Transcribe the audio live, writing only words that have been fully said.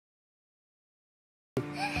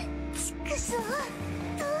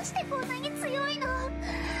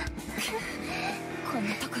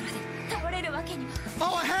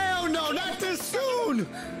Oh hell no, not this soon!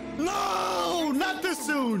 No, not this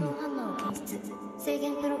soon!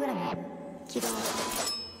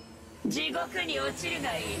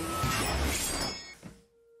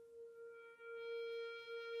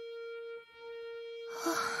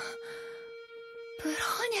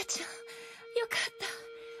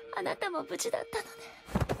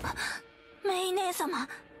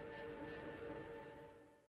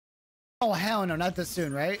 Oh hell no, not this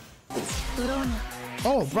soon, right?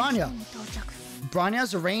 Oh, Bronya.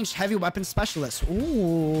 Bronya's a ranged heavy weapon specialist.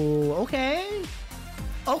 Ooh, okay.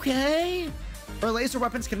 Okay. Her laser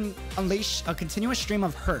weapons can unleash a continuous stream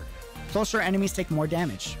of hurt. Closer enemies take more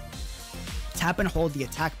damage. Tap and hold the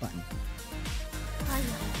attack button.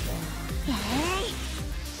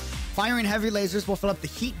 Firing heavy lasers will fill up the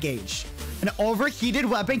heat gauge. An overheated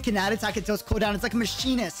weapon cannot attack until it's cooled down. It's like a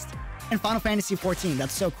machinist in Final Fantasy XIV.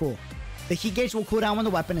 That's so cool. The heat gauge will cool down when the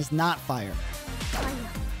weapon is not fired.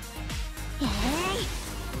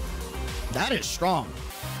 That is strong.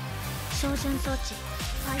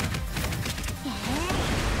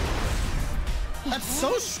 That's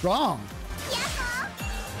so strong.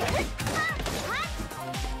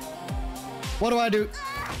 What do I do?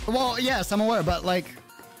 Well, yes, I'm aware, but like,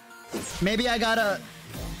 maybe I gotta...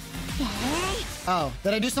 Oh,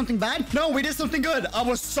 did I do something bad? No, we did something good. I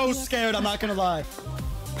was so scared, I'm not gonna lie.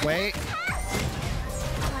 Wait.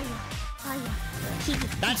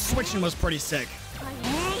 That switching was pretty sick.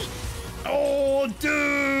 Oh,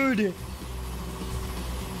 dude.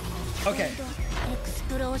 Okay.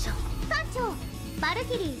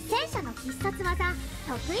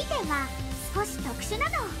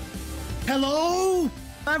 Hello?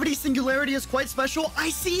 Gravity singularity is quite special. I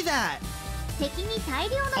see that.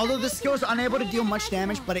 Although the skill is unable to deal much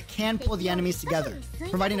damage, but it can pull the enemies together,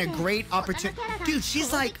 providing a great opportunity. Dude,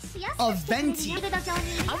 she's like a venti.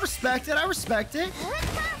 I respect it. I respect it.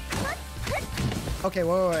 Okay,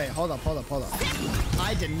 wait. Hold up.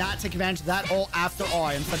 I did not take advantage of that all after all.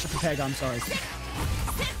 I am such a pega. I'm sorry.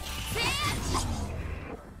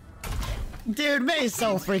 Dude, Mei is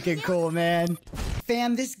so freaking cool, man.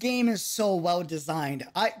 Fam, this game is so well designed.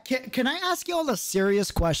 Can I ask you all a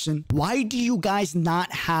serious question? Why do you guys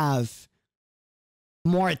not have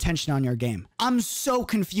more attention on your game? I'm so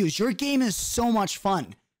confused. Your game is so much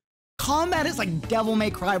fun. Combat is like Devil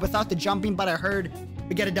May Cry without the jumping, but I heard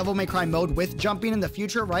we get a Devil May Cry mode with jumping in the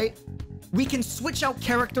future, right? We can switch out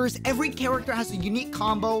characters. Every character has a unique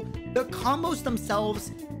combo. The combos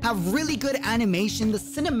themselves have really good animation. The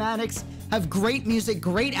cinematics have great music,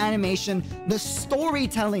 great animation. The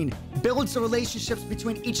storytelling builds the relationships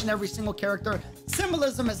between each and every single character.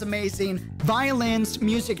 Symbolism is amazing. Violins,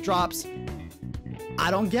 music drops.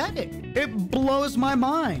 I don't get it. It blows my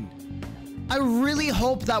mind. I really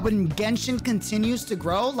hope that when Genshin continues to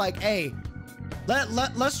grow, like, hey,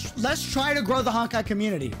 let's try to grow the Honkai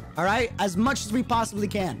community, all right? As much as we possibly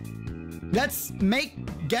can. Let's make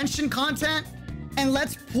Genshin content, and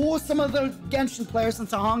let's pull some of the Genshin players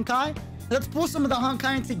into Honkai. Let's pull some of the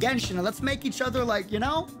Honkai into Genshin, and let's make each other, like, you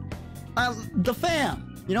know, the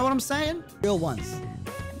fam. You know what I'm saying? Real ones.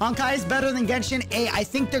 Honkai is better than Genshin. I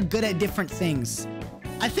think they're good at different things.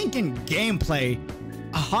 I think in gameplay,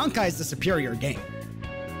 Honkai is the superior game.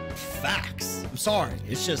 Facts. I'm sorry.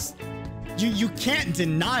 It's just... You can't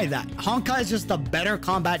deny that. Honkai is just a better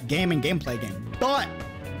combat game and gameplay game. But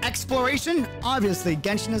exploration, obviously,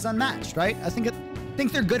 Genshin is unmatched, right? I think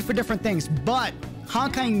they're good for different things, but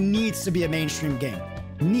Honkai needs to be a mainstream game.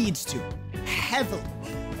 Needs to. Heavily,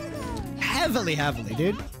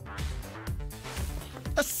 dude.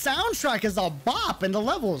 The soundtrack is a bop, and the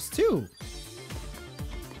levels, too.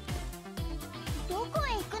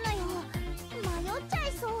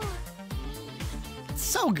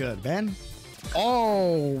 So good, man.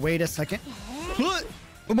 Oh, wait a second.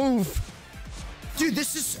 Move. Dude,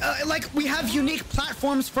 this is like we have unique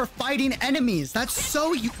platforms for fighting enemies. That's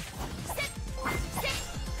so Ooh,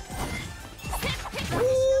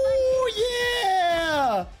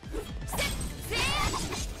 yeah.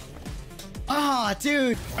 Ah,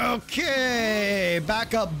 dude. Okay,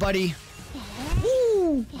 back up, buddy.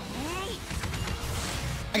 Woo.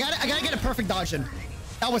 I gotta get a perfect dodge in.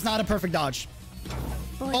 That was not a perfect dodge.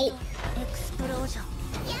 Oh.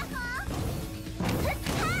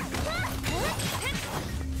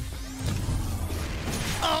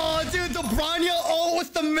 Oh, dude, the Bronya ult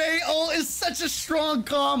with the Mei ult is such a strong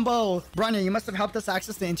combo. Bronya, you must have helped us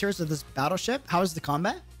access the interiors of this battleship. How is the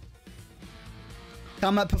combat?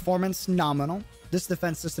 Combat performance, nominal. This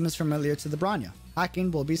defense system is familiar to the Bronya.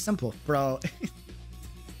 Hacking will be simple. Bro,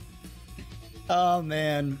 Oh,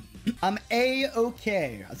 man. I'm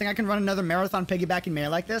A-okay. I think I can run another marathon piggybacking melee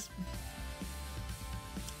like this.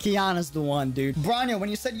 Kiana's the one, dude. Branya, when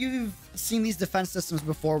you said you've seen these defense systems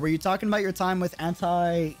before, were you talking about your time with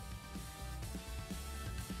anti-entropy?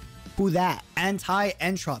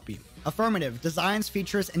 Affirmative. Designs,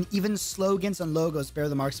 features, and even slogans and logos bear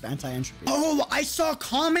the marks of anti-entropy. Oh, I saw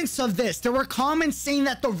comments of this. There were comments saying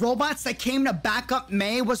that the robots that came to back up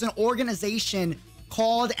May was an organization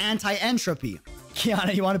called anti-entropy.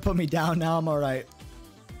 Kiana, you want to put me down now? I'm all right.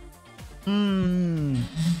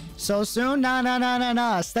 So soon?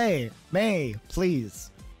 Nah. Stay. May, please.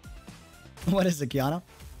 What is it, Kiana?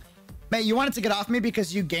 May, you wanted to get off me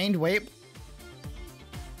because you gained weight?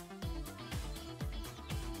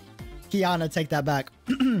 Kiana, take that back.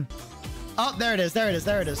 Oh, there it is. There it is.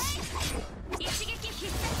 There it is.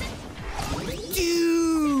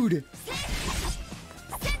 Dude!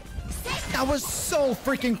 That was so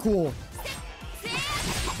freaking cool.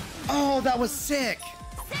 Oh, that was sick.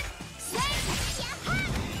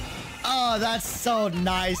 Oh, that's so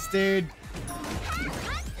nice, dude.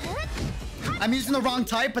 I'm using the wrong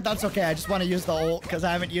type, but that's okay. I just want to use the ult because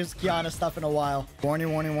I haven't used Kiana stuff in a while.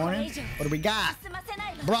 Warning. What do we got?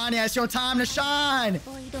 Branya, it's your time to shine.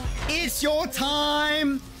 It's your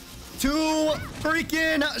time to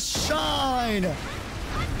freaking shine.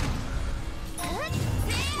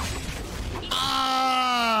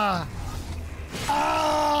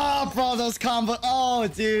 Bro, those combos. Oh,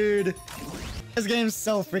 dude. This game's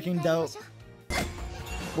so freaking dope.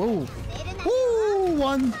 Whoa. Woo,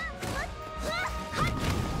 one.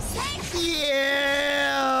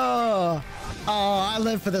 Yeah. Oh, I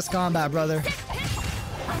live for this combat, brother.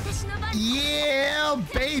 Yeah,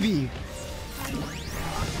 baby.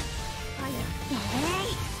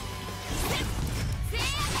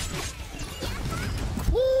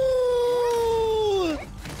 Woo.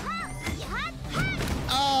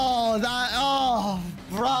 Oh,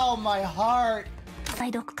 bro, my heart.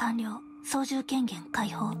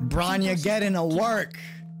 Branya, get into work.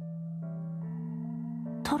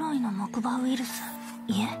 トロイの木馬ウイルス。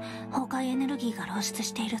いえ、崩壊エネルギーが露出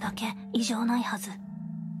しているだけ異常ないはず。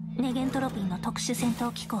ネゲントロピーの特殊戦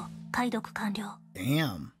闘機構解読完了。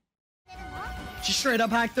Damn. She straight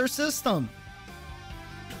up hacked their system.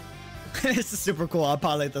 This is super cool. I'll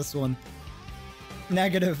pilot this one.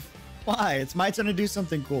 Negative. Why? It's my turn to do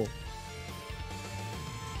something cool.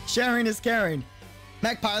 Sharing is caring.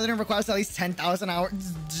 Mech piloting requires at least 10,000 hours.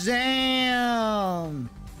 Damn.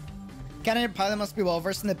 Candidate pilot must be well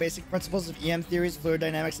versed in the basic principles of EM theories, fluid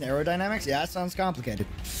dynamics, and aerodynamics. Yeah, that sounds complicated.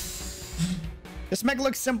 This mech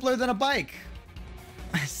looks simpler than a bike.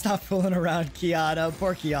 Stop fooling around, Kiana.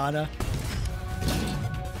 Poor Kiana.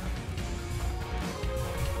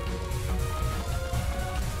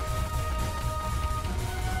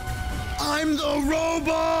 I'm the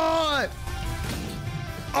robot!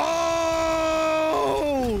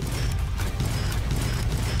 Oh!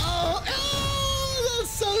 Oh, that's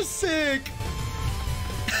so sick!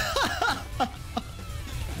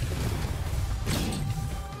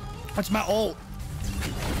 That's my ult.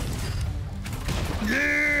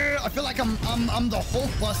 Yeah! I feel like I'm the Hulk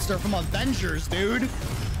Buster from Avengers, dude.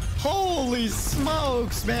 Holy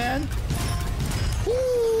smokes, man.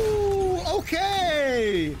 Woo!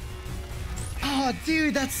 Okay! Oh,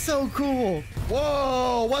 dude, that's so cool.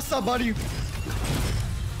 Whoa, what's up, buddy?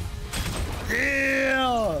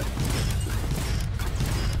 Yeah!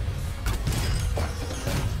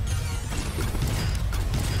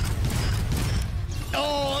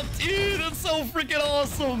 Oh, dude, that's so freaking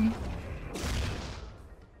awesome.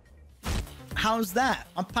 How's that?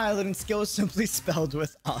 I'm piloting skills simply spelled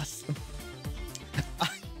with awesome.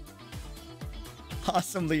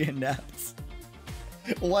 Awesomely inept.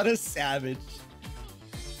 What a savage.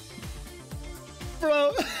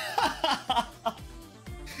 Bro.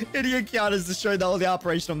 Idiot Kiana's destroyed the only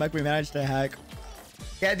operational mech we managed to hack.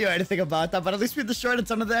 Can't do anything about that, but at least we destroyed a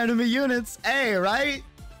ton of the enemy units. Hey, right?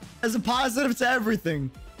 As a positive to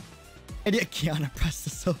everything. Idiot Kiana pressed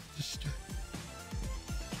the self-destruct.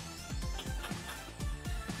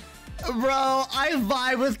 Bro, I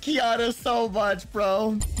vibe with Kiana so much,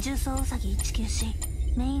 bro.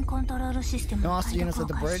 No lost units at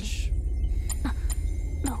the bridge.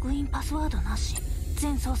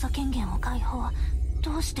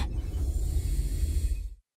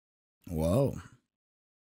 Whoa.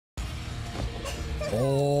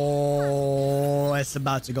 Oh, it's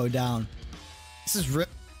about to go down. This is rip.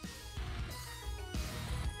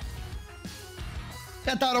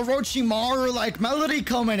 Got that Orochimaru like melody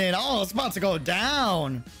coming in. Oh, it's about to go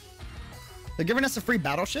down. They're giving us a free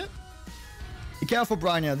battleship? Be careful,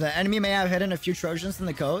 Branya. The enemy may have hidden a few Trojans in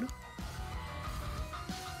the code.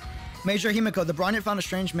 Major Himiko, the Bronya found a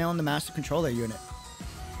strange male in the master controller unit.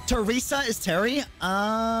 Teresa is Terry?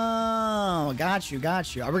 Oh, got you,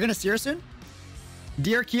 got you. Are we gonna see her soon?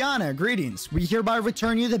 Dear Kiana, greetings. We hereby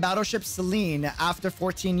return you the battleship Celine after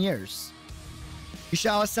 14 years. You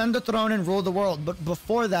shall ascend the throne and rule the world, but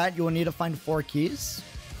before that, you will need to find 4 keys.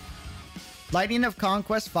 Lightning of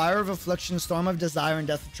Conquest, Fire of Affliction, Storm of Desire, and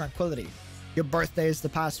Death of Tranquility. Your birthday is the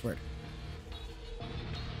password.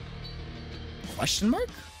 Question mark?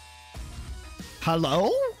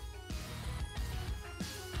 Hello?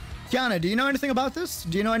 Kiana, do you know anything about this?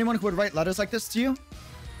 Do you know anyone who would write letters like this to you?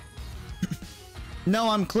 No,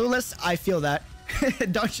 I'm clueless. I feel that.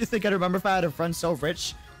 Don't you think I'd remember if I had a friend so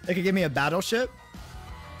rich they could give me a battleship?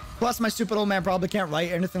 Plus, my stupid old man probably can't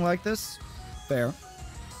write anything like this. Fair.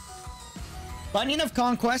 Lightning of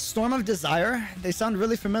Conquest, Storm of Desire. They sound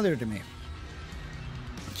really familiar to me.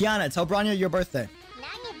 Kiana, tell Bronya your birthday.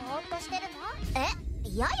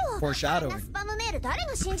 Foreshadowing.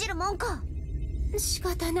 仕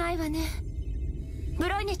方ないわね。ブ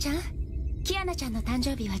ローニャちゃん、キアナちゃんの誕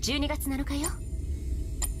生日は12月7日よ。あ、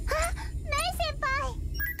メイ先輩。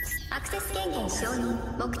アクセス権限承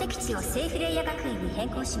認。目的地をセーフレイヤ学院に変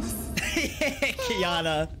更します。キア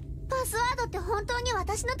ナ。パスワードって本当に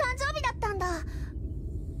私の誕生日だったんだ。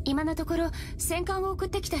今のところ戦艦を送っ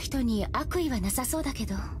てきた人に悪意はなさそうだけ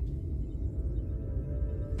ど。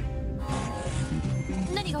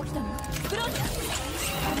何が起きたの？ブローニャ。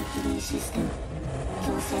アルキリーシステム。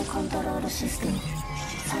強制コントロールシステム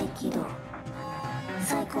再起動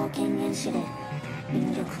最高権限指令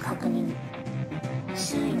入力確認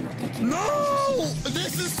周囲の敵 No!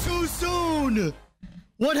 This is too soon!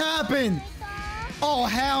 What happened? Oh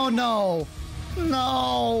hell no!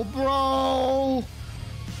 No, bro!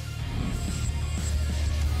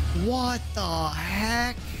 What the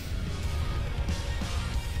heck?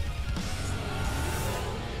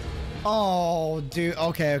 Oh, dude.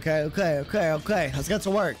 Okay. Let's get to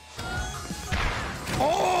work.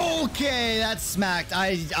 Okay, that's smacked.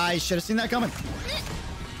 I should have seen that coming.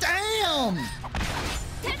 Damn!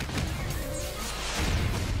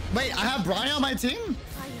 Wait, I have Bronya on my team?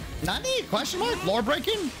 Nani? Question mark? Lore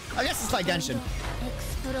breaking? I guess it's like Genshin.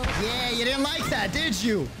 Yeah, you didn't like that, did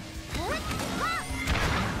you?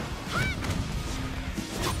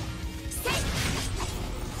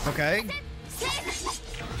 Okay.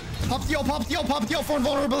 Pop the ult for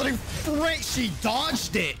invulnerability. Great, she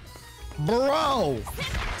dodged it. Bro.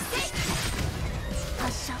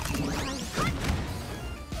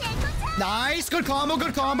 Nice, good combo.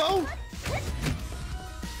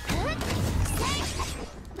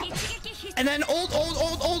 And then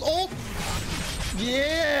ult.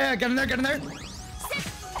 Yeah, get in there. Get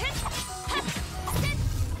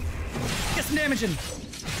some damage in.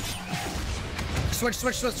 Switch.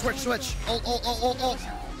 Ult.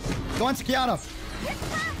 Go on to Kiana.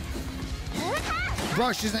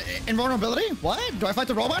 Bro, she's in invulnerability? What? Do I fight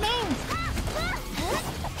the robot now?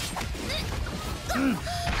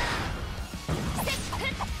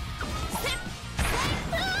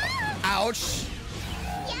 Ouch.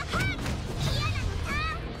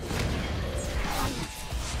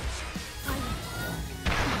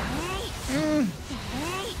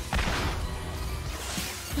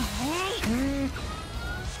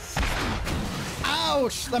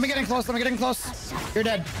 Ouch! Let me get in close. You're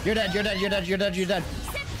dead. You're dead.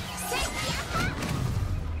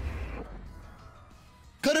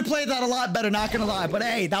 Could have played that a lot better, not gonna lie, but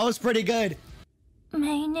hey, that was pretty good.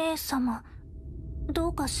 メイ姉様、ど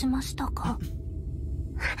うかしましたか？よか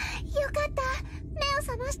った、目を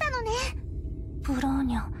覚ましたのね。ブロー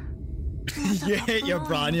ニャ。Yeah, you're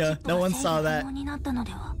Bronya. No one saw that.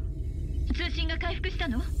 通信が回復した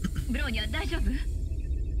の？ブローニャ大丈夫？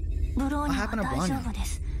ブローニャは大丈夫で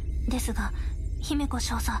す。ですが、姫子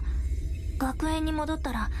少佐、学園に戻っ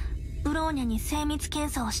たらブローニャに精密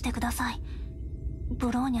検査をしてください。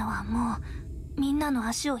ブローニャはもうみんなの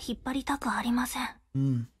足を引っ張りたくありません。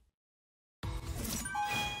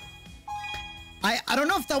I don't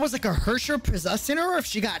know if that was like a Hersher possessing her or if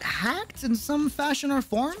she got hacked in some fashion or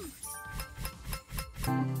form.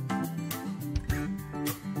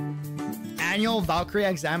 Annual Valkyrie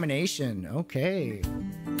examination. Okay.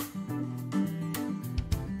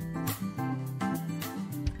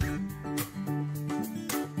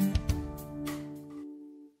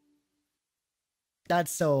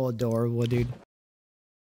 That's so adorable, dude.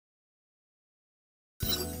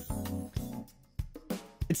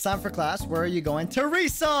 It's time for class. Where are you going?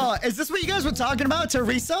 Teresa! Is this what you guys were talking about?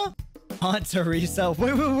 Teresa? Aunt Teresa.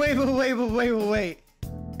 Wait.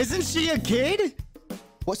 Isn't she a kid?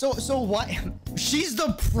 What? So what? She's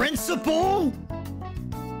the principal?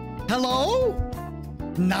 Hello?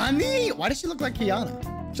 Nani? Why does she look like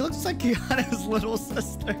Kiana? She looks like Kiana's little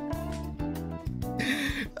sister.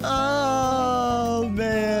 Oh,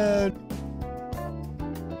 man.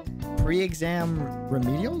 Pre-exam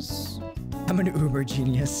remedials? I'm an uber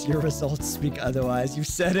genius. Your results speak otherwise. You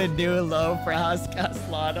set a new low for House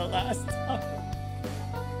Caslana last time.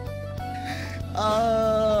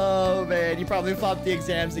 Oh, man. You probably flopped the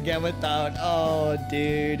exams again without... Oh,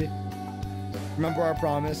 dude. Remember our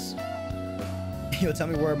promise? You'll tell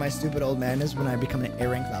me where my stupid old man is when I become an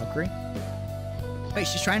A-rank Valkyrie? Wait,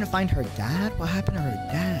 she's trying to find her dad? What happened to her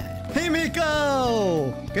dad? Hey,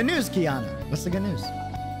 Miko! Good news, Kiana. What's the good news?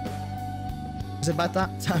 Is it about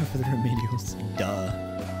that time for the remedials? Duh.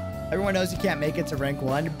 Everyone knows you can't make it to rank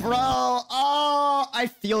 1. Bro, oh, I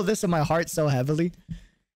feel this in my heart so heavily.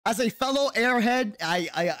 As a fellow airhead,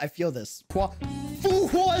 I feel this.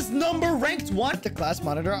 Fuhua's number ranked 1? The class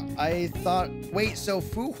monitor, I thought... Wait, so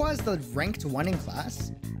Fuhua's the ranked 1 in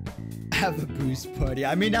class? Have a boost party.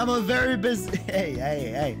 I mean, I'm a very busy...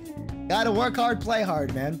 Hey. Gotta work hard, play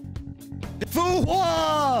hard, man.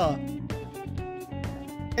 Fuhua!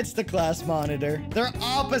 It's the class monitor. They're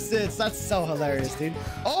opposites. That's so hilarious, dude.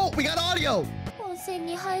 Oh, we got audio.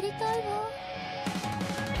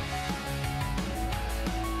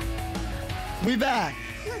 We back.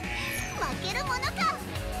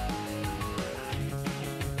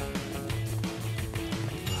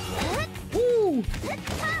 Woo.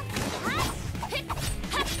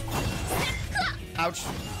 Ouch.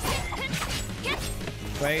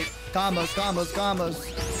 Wait. Combos.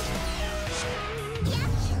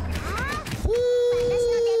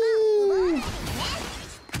 Woo.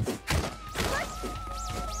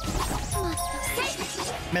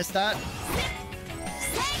 Missed that.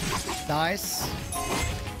 Nice.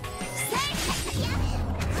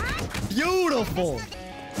 Beautiful.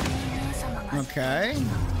 Okay.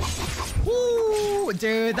 Woo,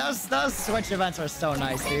 dude, those switch events are so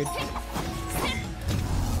nice, dude.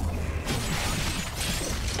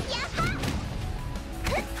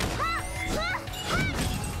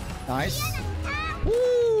 Nice.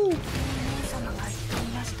 Woo.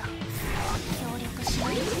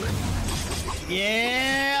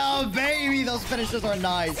 Yeah, baby, those finishes are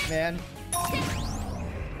nice, man.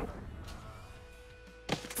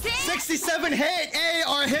 67 hit. Hey,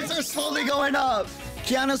 our hits are slowly going up.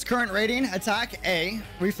 Kiana's current rating: attack A,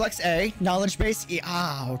 reflex A, knowledge base E.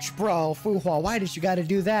 Ouch, bro. Fuhua, why did you gotta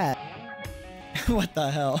do that? What the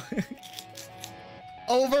hell?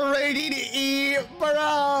 Overrated E,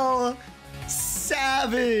 bro.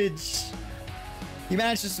 Savage. You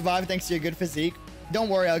managed to survive thanks to your good physique. Don't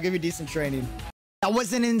worry, I'll give you decent training. That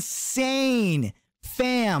was an insane,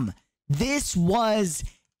 fam. This was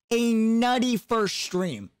a nutty first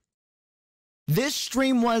stream. This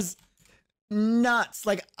stream was nuts.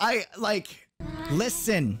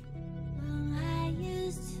 Listen.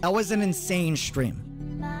 That was an insane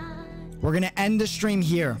stream. We're gonna end the stream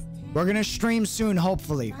here. We're gonna stream soon,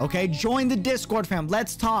 hopefully. Okay, join the Discord, fam.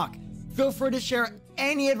 Let's talk. Feel free to share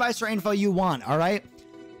any advice or info you want, all right?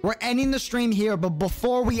 We're ending the stream here, but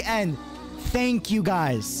before we end, thank you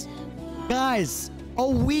guys. Guys, a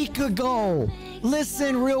week ago,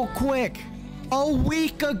 listen real quick. A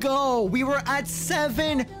week ago, we were at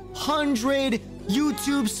 700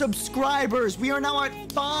 YouTube subscribers. We are now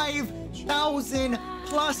at 5,000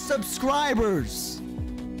 plus subscribers.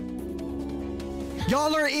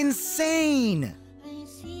 Y'all are insane.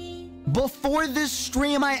 Before this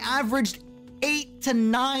stream, I averaged 8 to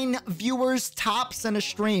 9 viewers tops in a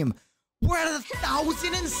stream. We're at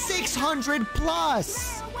 1,600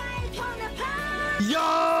 plus.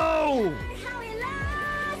 Yo!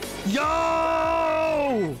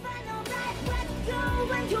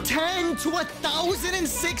 10 to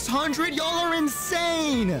 1,600. Y'all are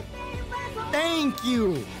insane. Thank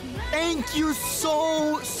you. Thank you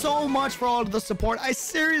so much for all of the support. I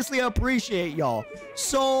seriously appreciate y'all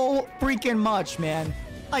so freaking much, man.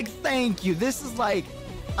 Like, thank you. This is like,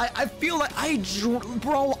 I feel like I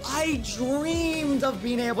dreamed of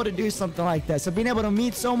being able to do something like this, of being able to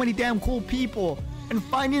meet so many damn cool people and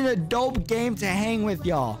finding a dope game to hang with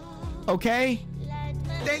y'all. Okay?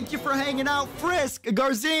 Thank you for hanging out. Frisk,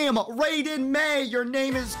 Garzim, Raiden May, your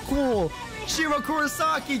name is cool. Shiro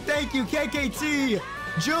Kurosaki, thank you. KKT,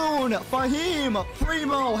 June, Fahim,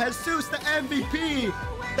 Primo, Jesus the MVP.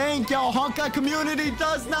 Thank y'all. Honkai community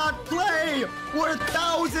does not play. We're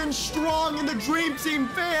 1,000 strong in the Dream Team,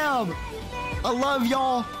 fam. I love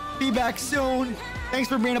y'all. Be back soon. Thanks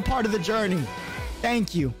for being a part of the journey.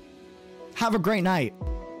 Thank you. Have a great night.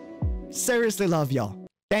 Seriously love y'all.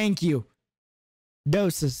 Thank you.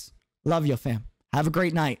 Doses. Love you, fam. Have a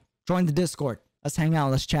great night. Join the Discord. Let's hang out.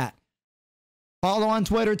 Let's chat. Follow on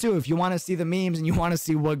Twitter too if you want to see the memes and you want to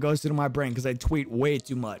see what goes through my brain because I tweet way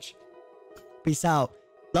too much. Peace out.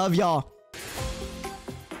 Love y'all.